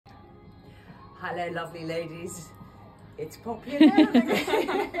Hello, lovely ladies. It's Poppy and Helen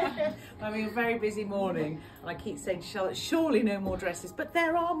again. I'm having a very busy morning, and I keep saying to Charlotte, surely no more dresses, but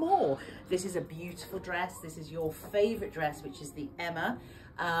there are more. This is a beautiful dress. This is your favourite dress, which is the Emma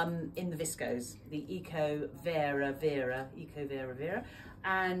in the viscose, the Eco Vera Vera,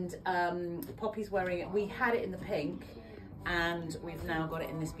 and Poppy's wearing it. We had it in the pink, and we've now got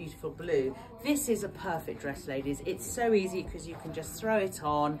it in this beautiful blue. This is a perfect dress, ladies. It's so easy because you can just throw it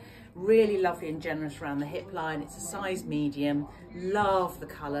on. Really lovely and generous around the hip line. It's a size medium. Love the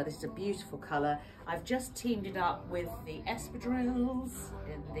colour. This is a beautiful colour. I've just teamed it up with the espadrilles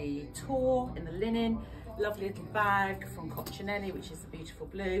in the tour, in the linen. Lovely little bag from Coccinelli, which is the beautiful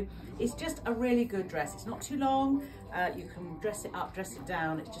blue. It's just a really good dress. It's not too long. You can dress it up, dress it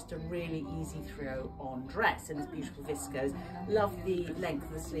down. It's just a really easy throw on dress, and it's beautiful viscose. Love the length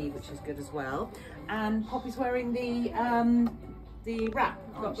of the sleeve, which is good as well. And Poppy's wearing the wrap.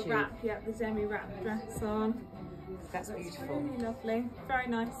 Got the wrap, yeah, the Demi wrap dress on. That's so beautiful. Really lovely, very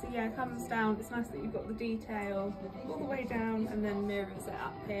nice. So yeah, it comes down. It's nice that you've got the detail all the way down, and then mirrors it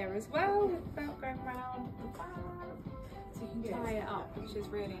up here as well without going around the back. So you can tie it up, which is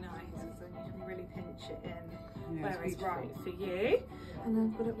really nice, because then you can really pinch it in where it's right for you. And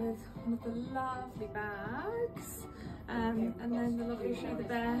then put it with one of the lovely bags, and then the lovely shoulder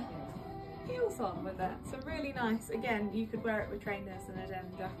bear heels on with it. So really nice. Again, you could wear it with trainers and a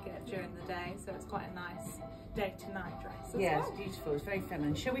denim jacket during the day, so it's quite a nice day to night dress as well. It's beautiful. It's very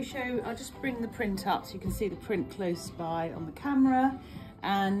feminine. Shall we show? I'll just bring the print up so you can see the print close by on the camera,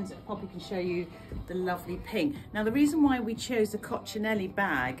 and Poppy can show you the lovely pink. Now, the reason why we chose the Coccinelli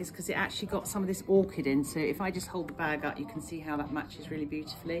bag is because it actually got some of this orchid in, so if I just hold the bag up, you can see how that matches really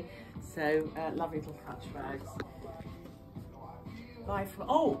beautifully. So lovely little clutch bags. Bye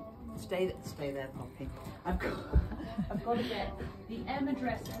from stay there, Poppy. I've got to get the Emma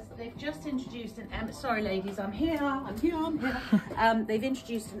dress. They've just introduced an Emma. Sorry, ladies, I'm here. They've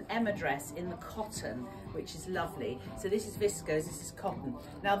introduced an Emma dress in the cotton, which is lovely. So this is viscose. This is cotton.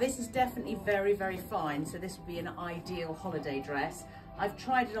 Now this is definitely very, very fine. So this would be an ideal holiday dress. I've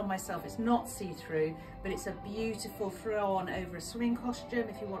tried it on myself. It's not see-through, but it's a beautiful throw-on over a swimming costume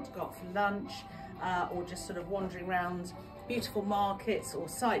if you want to go out for lunch or just sort of wandering around beautiful markets or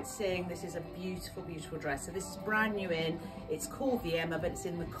sightseeing. This is a beautiful, beautiful dress. So this is brand new in. It's called the Emma, but it's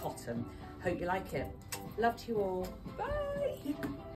in the cotton. Hope you like it. Love to you all. Bye.